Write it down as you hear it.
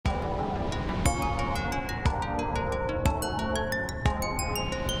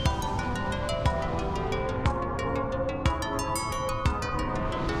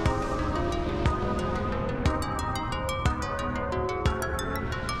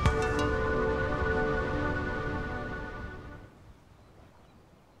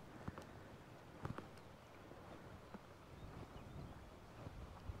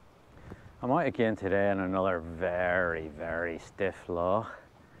I'm out again today on another very, very stiff loch.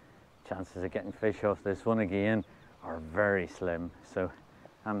 Chances of getting fish off this one again are very slim. So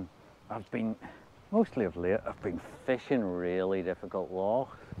I've been, mostly of late, I've been fishing really difficult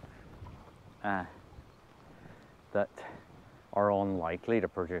lochs that are unlikely to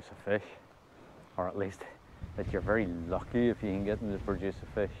produce a fish, or at least that you're very lucky if you can get them to produce a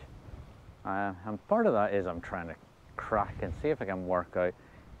fish. And part of that is I'm trying to crack and see if I can work out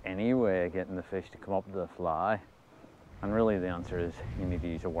any way of getting the fish to come up to the fly. And really the answer is you need to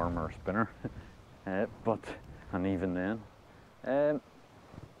use a worm or a spinner. And even then.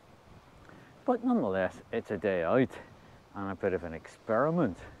 But nonetheless, it's a day out and a bit of an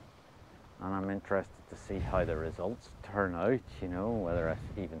experiment. And I'm interested to see how the results turn out, you know, whether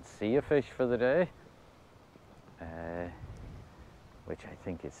I even see a fish for the day. Which I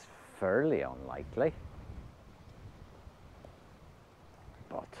think is fairly unlikely.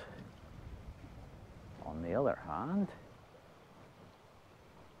 But on the other hand,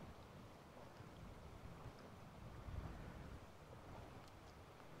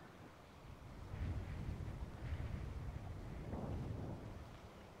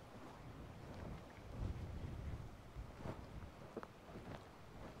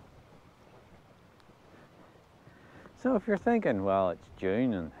 so if you're thinking, well, it's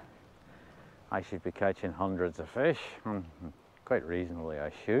June and I should be catching hundreds of fish, quite reasonably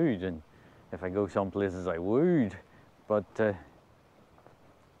I should, and if I go some places I would, but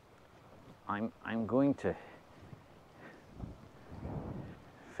I'm going to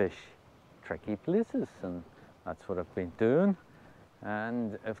fish tricky places, and that's what I've been doing.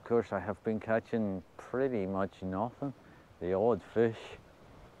 And of course I have been catching pretty much nothing, the odd fish,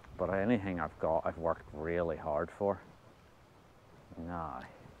 but anything I've got I've worked really hard for. Now, I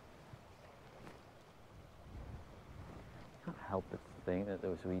can't help but think that there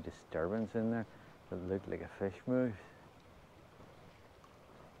was a wee disturbance in there that looked like a fish moved.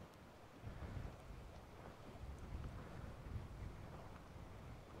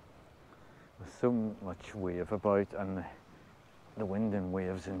 With so much wave about and the wind and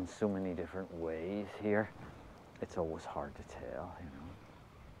waves in so many different ways here, it's always hard to tell, you know.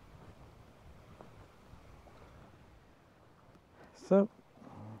 So,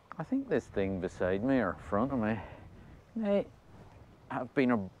 I think this thing beside me or in front of me may have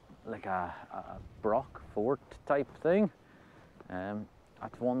been like a Brock fort type thing at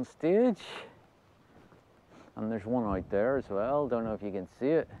one stage, and there's one out there as well. Don't know if you can see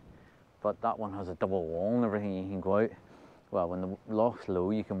it, but that one has a double wall and everything. You can go out, well, when the loch's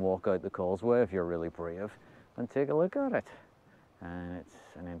low you can walk out the causeway if you're really brave and take a look at it, and it's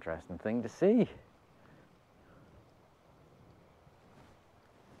an interesting thing to see.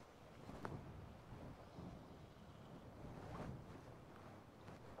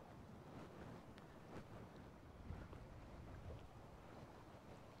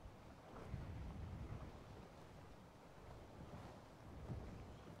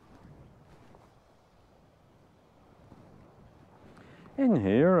 In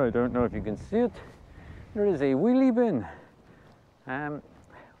here, I don't know if you can see it, there is a wheelie bin. Now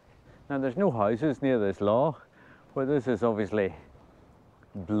there's no houses near this loch, but this is obviously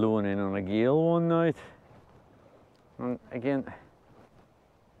blown in on a gale one night. And again,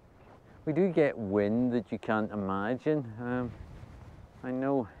 we do get wind that you can't imagine. I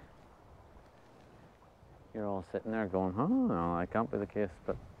know you're all sitting there going, oh no, that can't be the case,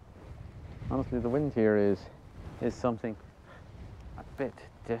 but honestly the wind here is something a bit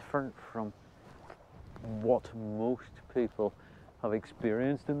different from what most people have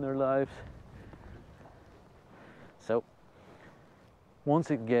experienced in their lives. So once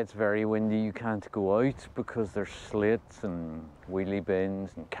it gets very windy you can't go out because there's slates and wheelie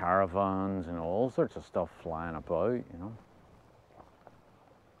bins and caravans and all sorts of stuff flying about, you know.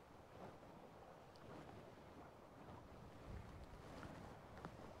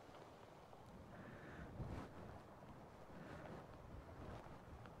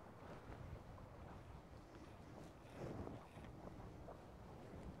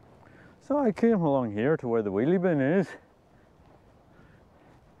 So I came along here to where the wheelie bin is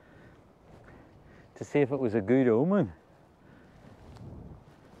to see if it was a good omen.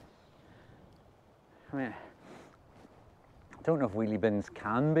 I mean, I don't know if wheelie bins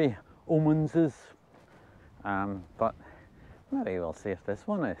can be omenses, but maybe we'll see if this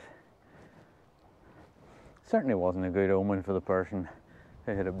one is. Certainly wasn't a good omen for the person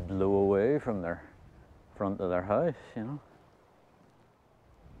who had it blow away from their front of their house, you know.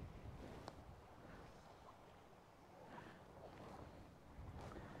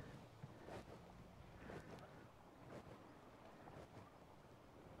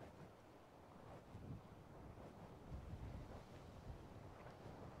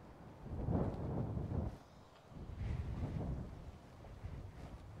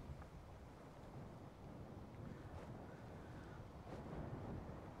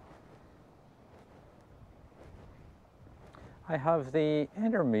 I have the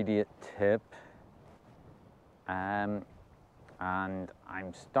intermediate tip, and I'm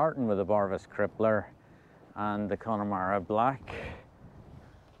starting with the Barvis Crippler and the Connemara Black,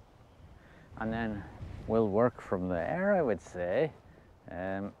 and then we'll work from there, I would say.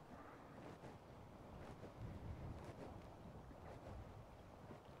 I've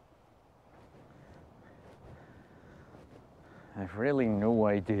really no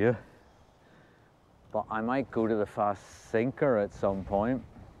idea, but I might go to the fast sinker at some point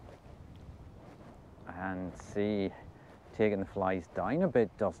and see, taking the flies down a bit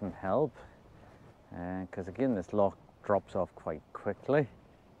doesn't help, because again this loch drops off quite quickly.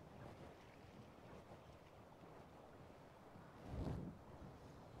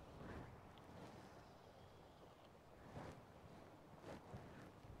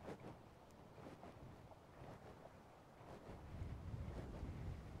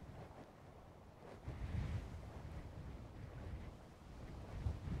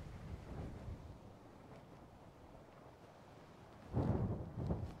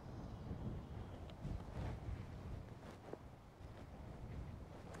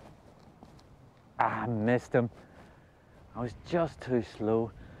 Ah, I missed him. I was just too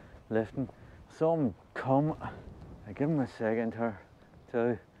slow lifting. Saw him come. I give him a second or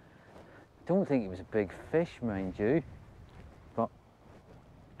two. I don't think he was a big fish, mind you, but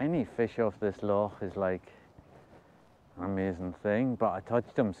any fish off this loch is like an amazing thing. But I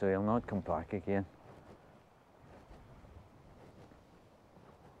touched him, so he'll not come back again.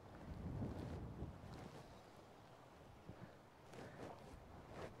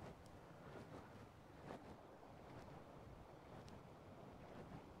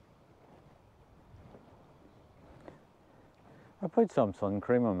 I put some sun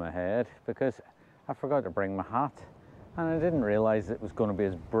cream on my head because I forgot to bring my hat, and I didn't realise it was going to be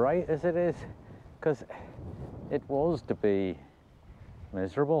as bright as it is, because it was to be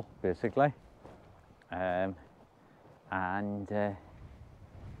miserable basically, and I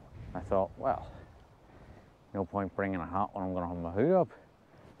thought, well, no point bringing a hat when I'm going to have my hood up,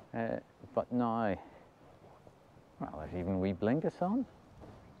 but now, well, there's even a wee blink of sun.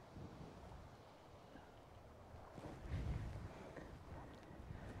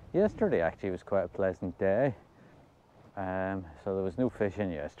 Yesterday actually was quite a pleasant day, so there was no fishing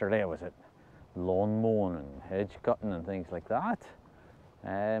yesterday. I was at lawn mowing and hedge cutting and things like that,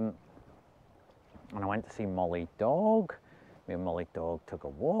 and I went to see Molly Dog. Me and Molly Dog took a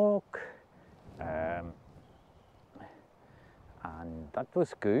walk, and that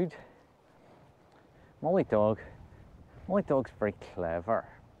was good. Molly Dog's very clever,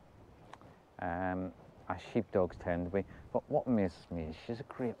 as sheepdogs tend to be. But what amazes me is she has a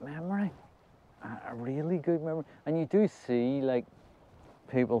great memory, a really good memory. And you do see like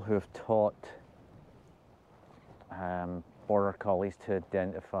people who have taught border collies to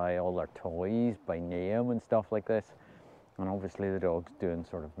identify all their toys by name and stuff like this. And obviously the dog's doing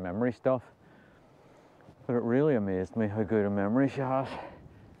sort of memory stuff. But it really amazed me how good a memory she has.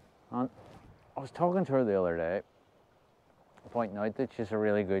 And I was talking to her the other day, pointing out that she's a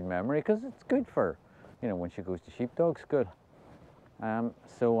really good memory, because it's good for, you know, when she goes to sheepdog school.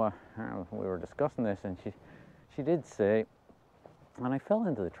 So we were discussing this, and she did say, and I fell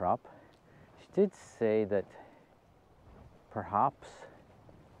into the trap, she did say that perhaps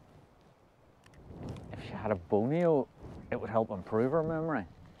if she had a bonio, it would help improve her memory.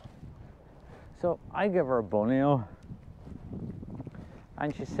 So I gave her a bonio,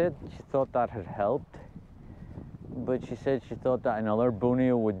 and she said she thought that had helped, but she said she thought that another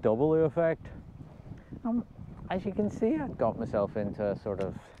bonio would double the effect. As you can see, I got myself into a sort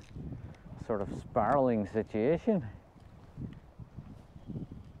of spiraling situation.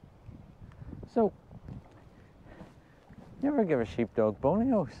 So never give a sheepdog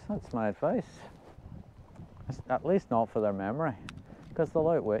bonios, that's my advice. At least not for their memory, because they'll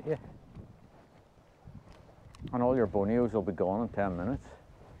outwit you. And all your bonios will be gone in 10 minutes.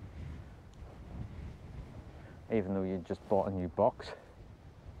 Even though you just bought a new box.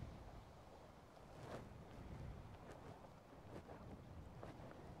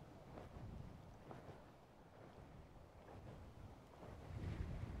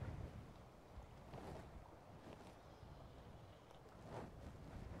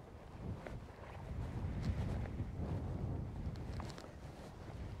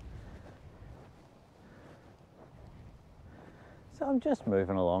 So I'm just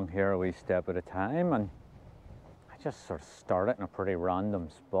moving along here a wee step at a time, and I just sort of started in a pretty random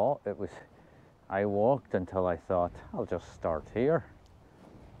spot. I walked until I thought, I'll just start here.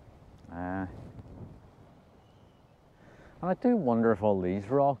 And I do wonder if all these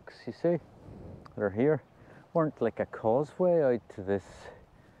rocks, you see, that are here, weren't like a causeway out to this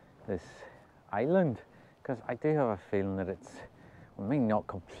island, because I do have a feeling that it's, I mean, not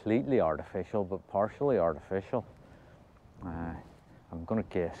completely artificial, but partially artificial. I'm going to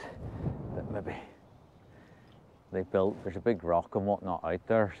guess that maybe there's a big rock and whatnot out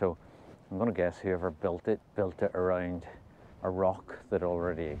there, so I'm going to guess whoever built it around a rock that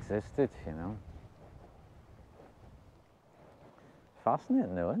already existed, you know.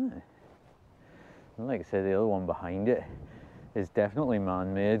 Fascinating though, isn't it? And like I said, the other one behind it is definitely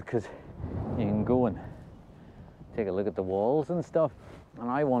man-made, because you can go and take a look at the walls and stuff, and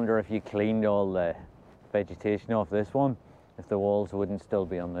I wonder if you cleaned all the vegetation off this one, if the walls wouldn't still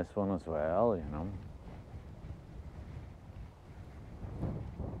be on this one as well, you know.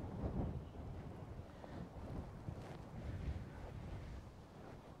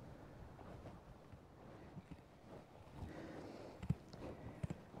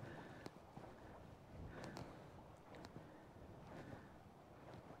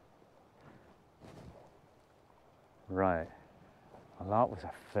 Right, well, that was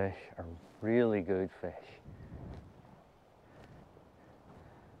a fish, a really good fish.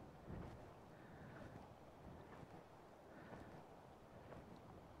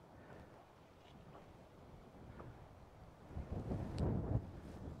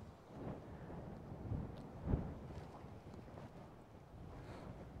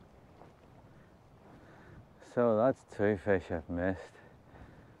 So that's two fish I've missed.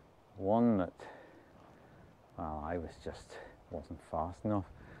 One that, well, I wasn't fast enough,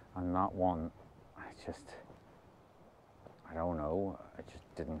 and that one, I don't know, I just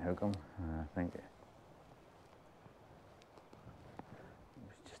didn't hook him. I think it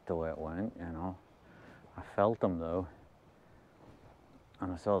was just the way it went, you know. I felt him though,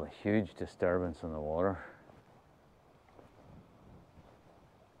 and I saw the huge disturbance in the water.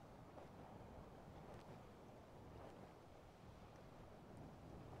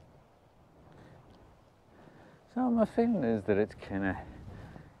 So my feeling is that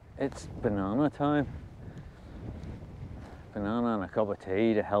it's banana time. Banana and a cup of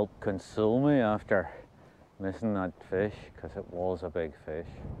tea to help console me after missing that fish, because it was a big fish.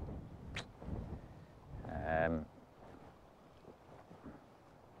 And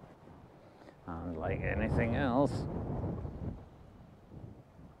like anything else,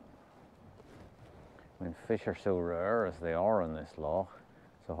 when fish are so rare as they are in this loch,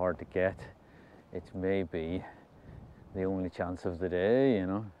 so hard to get, it may be the only chance of the day, you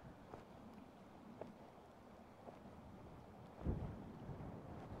know.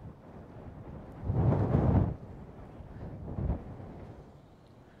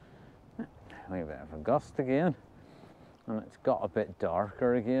 We have a bit of a gust again, and it's got a bit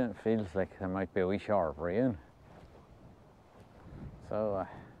darker again. It feels like there might be a wee shower of rain. So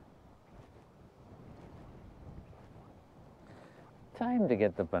time to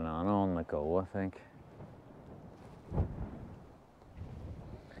get the banana on the go, I think.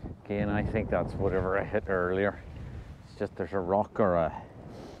 Again, I think that's whatever I hit earlier. It's just there's a rock or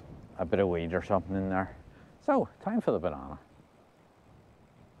a bit of weed or something in there. So, time for the banana.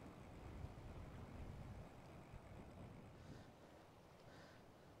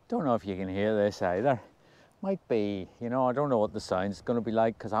 Don't know if you can hear this either. Might be, you know, I don't know what the sound's going to be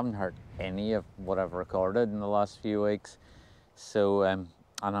like, because I haven't heard any of what I've recorded in the last few weeks. So, and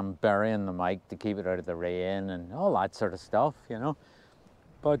I'm burying the mic to keep it out of the rain and all that sort of stuff, you know.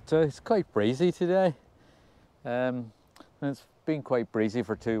 But it's quite breezy today. And it's been quite breezy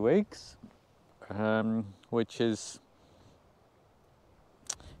for 2 weeks, which is,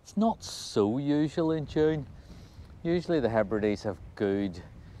 it's not so usual in June. Usually the Hebrides have good,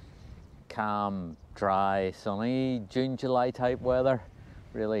 calm, dry, sunny June, July type weather.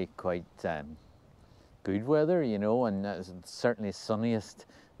 Really quite good weather, you know, and certainly sunniest.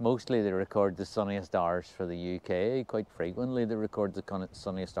 Mostly they record the sunniest hours for the UK. Quite frequently they record the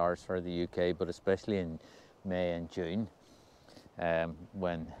sunniest hours for the UK, but especially in May and June,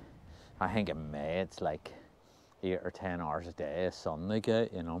 when I think in May it's like 8 or 10 hours a day of sun they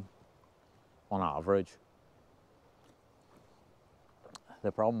get, you know, on average.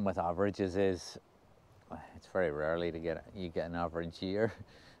 The problem with averages is it's very rarely you get an average year,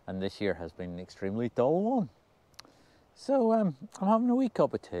 and this year has been an extremely dull one. So I'm having a wee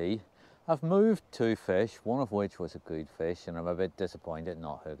cup of tea. I've moved 2 fish, one of which was a good fish, and I'm a bit disappointed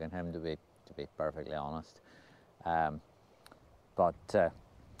not hooking him, to be perfectly honest. But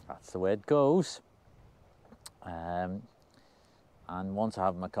that's the way it goes. And once I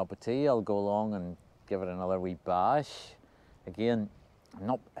have my cup of tea, I'll go along and give it another wee bash. Again, I'm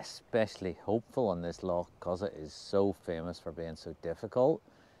not especially hopeful on this loch because it is so famous for being so difficult.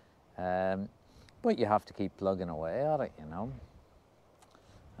 but you have to keep plugging away at it, you know.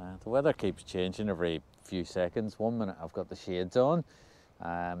 The weather keeps changing every few seconds. 1 minute I've got the shades on,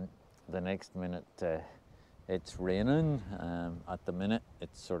 the next minute it's raining. At the minute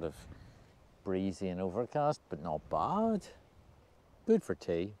it's sort of breezy and overcast, but not bad. Good for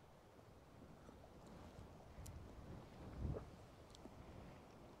tea.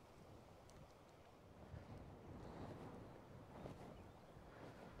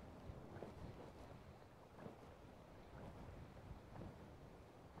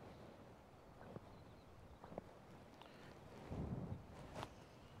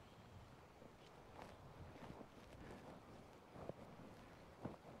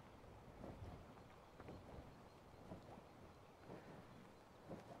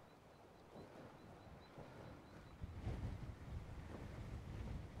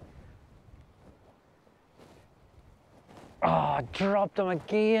 Oh, I dropped him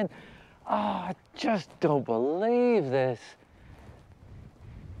again. Oh, I just don't believe this.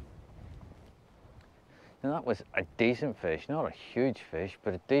 Now that was a decent fish, not a huge fish,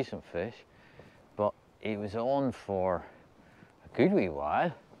 but a decent fish. But he was on for a good wee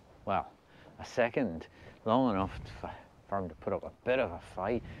while. Well, a second, long enough for him to put up a bit of a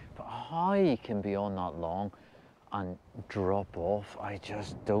fight. But how he can be on that long and drop off, I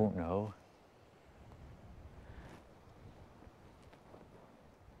just don't know.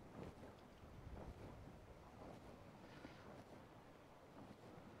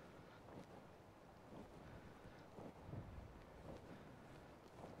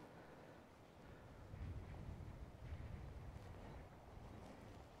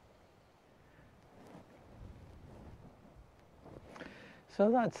 So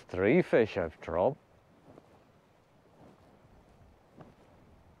that's 3 fish I've dropped.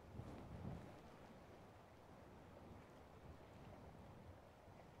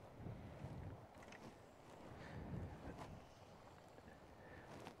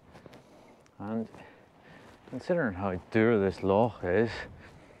 And considering how dear this loch is,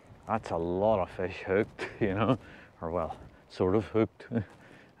 that's a lot of fish hooked, you know, or well, sort of hooked.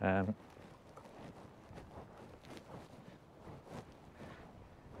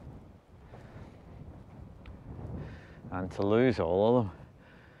 And to lose all of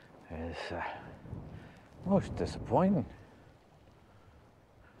them is most disappointing.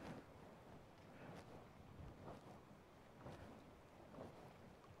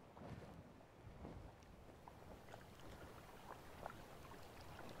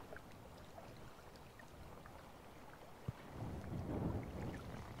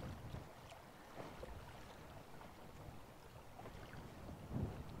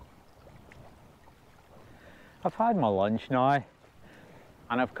 I've had my lunch now,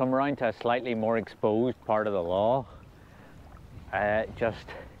 and I've come round to a slightly more exposed part of the loch, just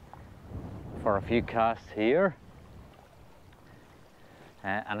for a few casts here.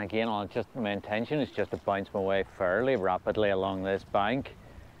 And again, my intention is just to bounce my way fairly rapidly along this bank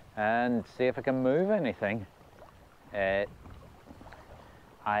and see if I can move anything.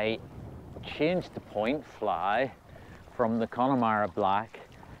 I changed the point fly from the Connemara black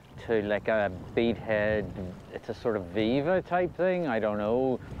to like a beadhead, it's a sort of Viva type thing, I don't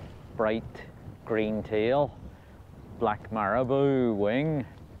know, bright green tail, black marabou wing,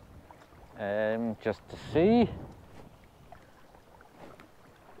 just to see.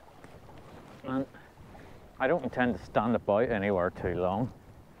 And I don't intend to stand about anywhere too long,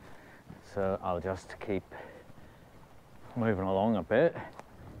 so I'll just keep moving along a bit.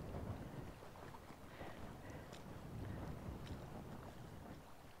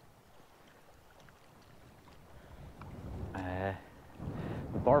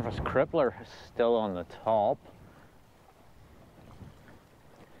 The Barvus crippler is still on the top,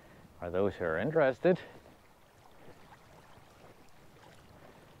 for those who are interested.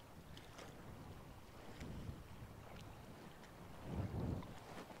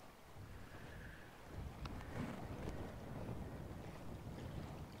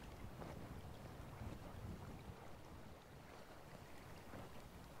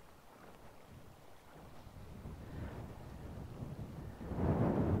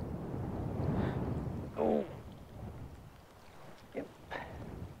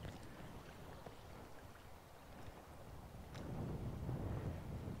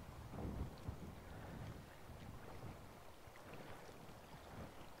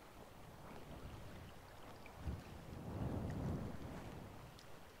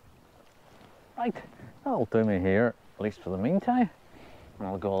 Right, that'll do me here, at least for the meantime, and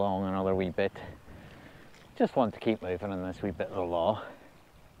I'll go along another wee bit. Just want to keep moving in this wee bit of the loch.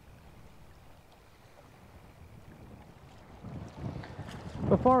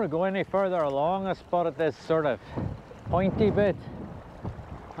 Before I go any further along, I spotted this sort of pointy bit,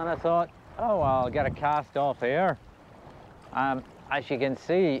 and I thought, oh well, I'll get a cast off here. As you can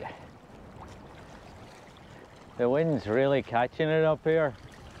see, the wind's really catching it up here,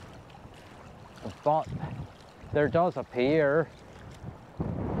 but there does appear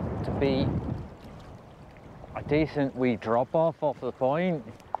to be a decent wee drop off the point.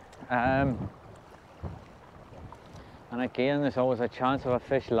 And again, there's always a chance of a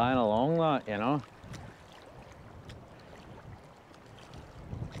fish lying along that, you know.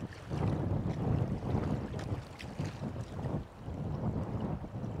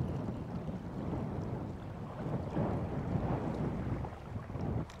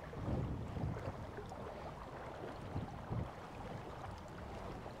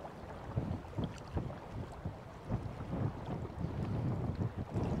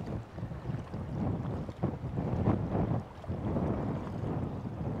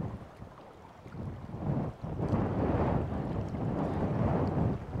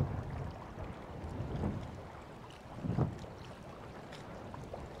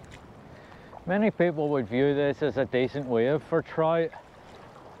 Many people would view this as a decent wave for trout.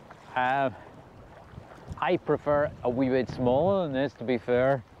 I prefer a wee bit smaller than this, to be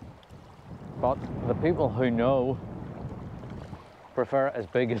fair, but the people who know prefer it as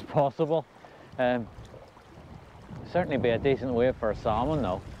big as possible. Certainly be a decent wave for a salmon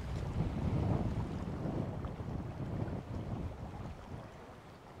though.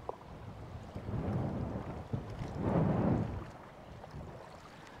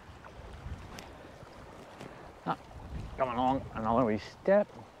 Coming along another wee step.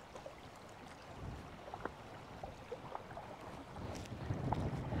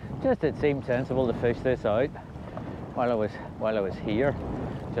 Just it seemed sensible to fish this out while I was here,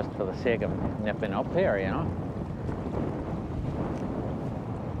 just for the sake of nipping up here, you know.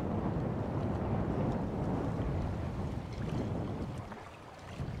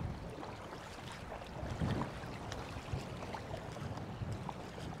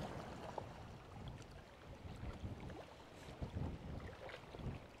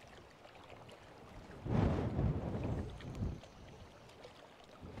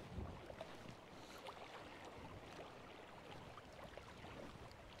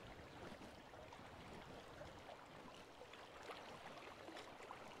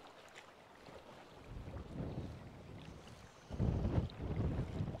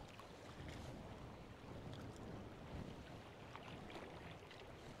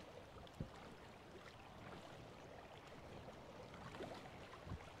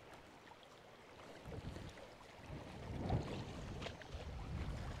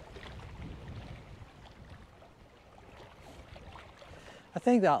 I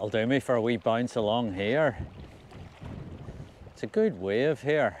think that'll do me for a wee bounce along here. It's a good wave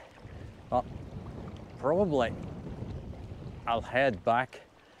here, but probably I'll head back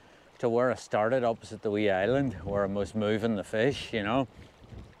to where I started, opposite the wee island where I was moving the fish, you know,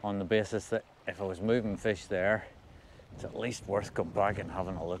 on the basis that if I was moving fish there, it's at least worth coming back and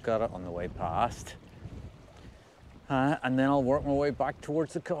having a look at it on the way past. And then I'll work my way back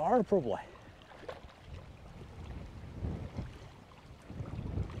towards the car probably.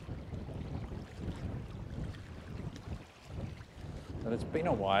 But it's been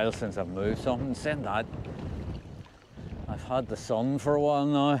a while since I've moved something. Saying that, I've had the sun for a while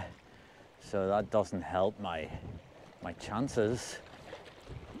now, so that doesn't help my chances,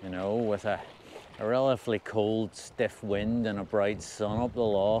 you know, with a relatively cold, stiff wind and a bright sun up the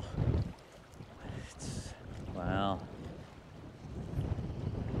loch. It's, well,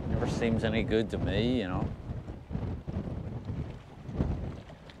 never seems any good to me, you know.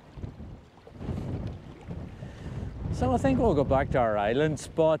 So I think we'll go back to our island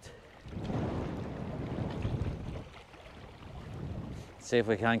spot. See if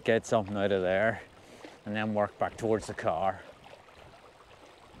we can't get something out of there and then work back towards the car.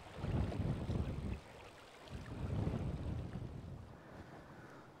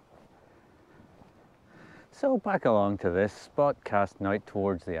 So back along to this spot, casting out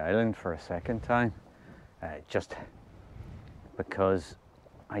towards the island for a second time, just because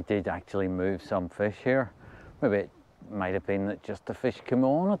I did actually move some fish here. Maybe it might have been that just the fish came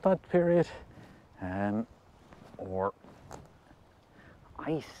on at that period, or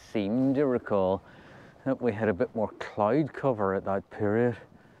I seem to recall that we had a bit more cloud cover at that period,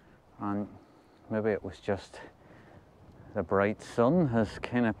 and maybe it was just the bright sun has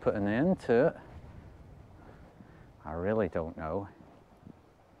kind of put an end to it. I really don't know,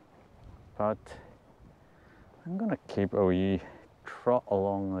 but I'm going to keep a wee trot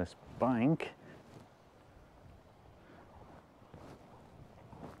along this bank.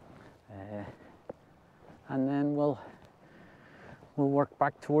 and then we'll work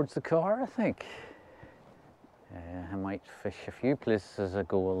back towards the car, I think. I might fish a few places as I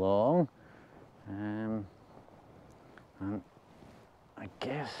go along, and I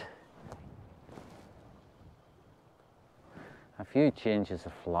guess a few changes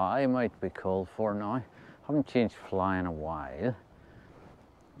of fly might be called for now. I haven't changed fly in a while,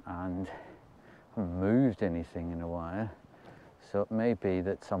 and haven't moved anything in a while, so it may be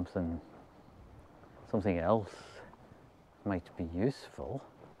that something else might be useful.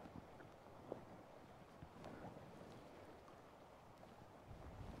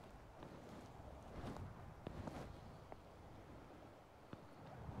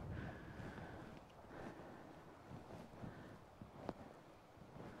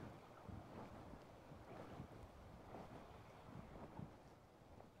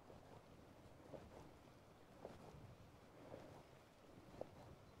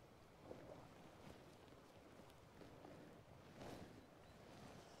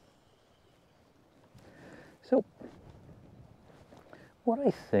 So, what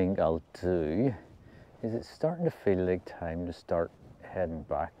I think I'll do is it's starting to feel like time to start heading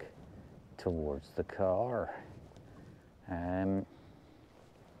back towards the car. And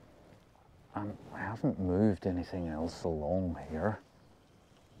I haven't moved anything else along here.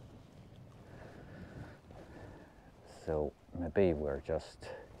 So maybe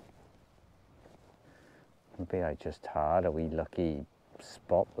I just had a wee lucky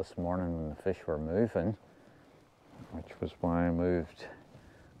spot this morning when the fish were moving, which was why I moved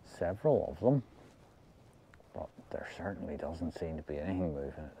several of them. But there certainly doesn't seem to be anything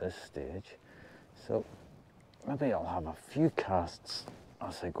moving at this stage. So maybe I'll have a few casts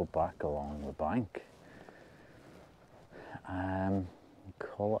as I go back along the bank.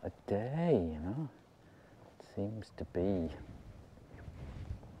 Call it a day, you know. It seems to be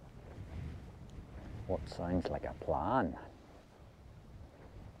what sounds like a plan.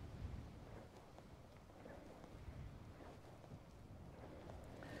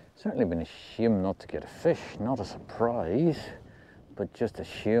 Certainly been a shame not to get a fish, not a surprise, but just a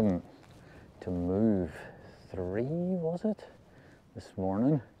shame to move 3, was it, this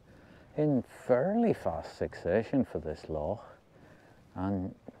morning, in fairly fast succession for this loch,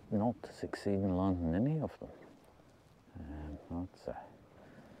 and not to succeed in landing any of them.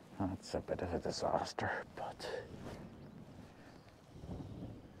 That's a bit of a disaster, but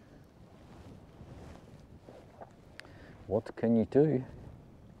what can you do?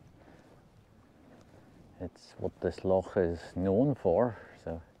 It's what this loch is known for,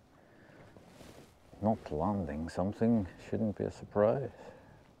 so not landing something shouldn't be a surprise.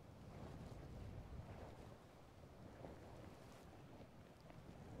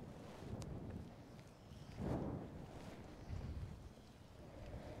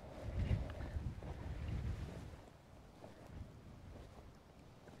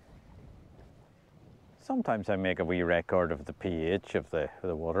 Sometimes I make a wee record of the pH of the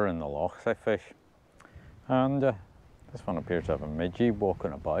water in the lochs I fish. And this one appears to have a midgie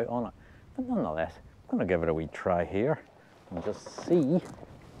walking about on it. But nonetheless, I'm going to give it a wee try here and just see.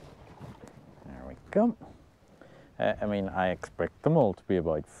 There we go. I mean, I expect them all to be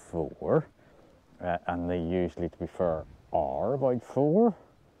about 4. And they usually, to be fair, are about 4.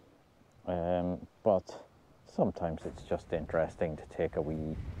 But sometimes it's just interesting to take a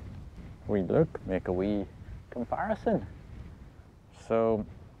wee look, make a wee comparison. So,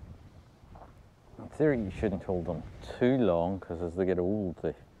 in theory, you shouldn't hold them too long, because as they get old,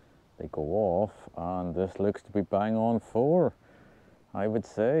 they go off, and this looks to be bang on 4. I would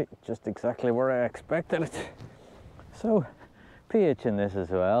say just exactly where I expected it. So, pH in this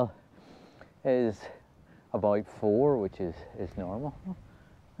as well is about 4, which is normal.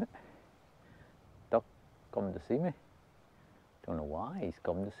 Duck coming to see me. Don't know why he's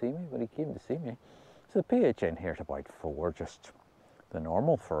come to see me, but he came to see me. So the pH in here is about 4, just the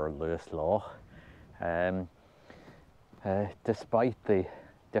normal for a Lewis loch. Despite the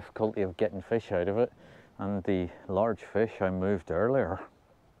difficulty of getting fish out of it and the large fish I moved earlier.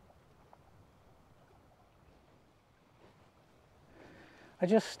 I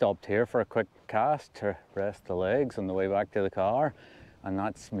just stopped here for a quick cast to rest the legs on the way back to the car, and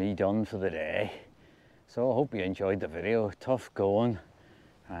that's me done for the day. So I hope you enjoyed the video. Tough going,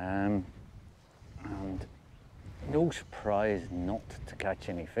 and no surprise not to catch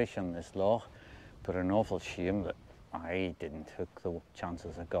any fish on this loch, but an awful shame that I didn't take the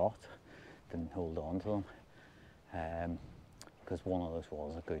chances I got, didn't hold on to them, because one of those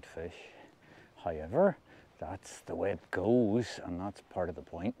was a good fish. However, that's the way it goes, and that's part of the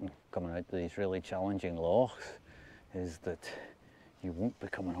point in coming out to these really challenging lochs, is that You won't be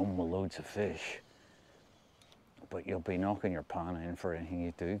coming home with loads of fish, but you'll be knocking your pan in for anything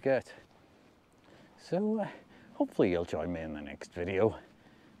you do get. So hopefully you'll join me in the next video,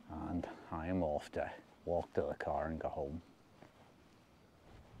 and I am off to walk to the car and go home.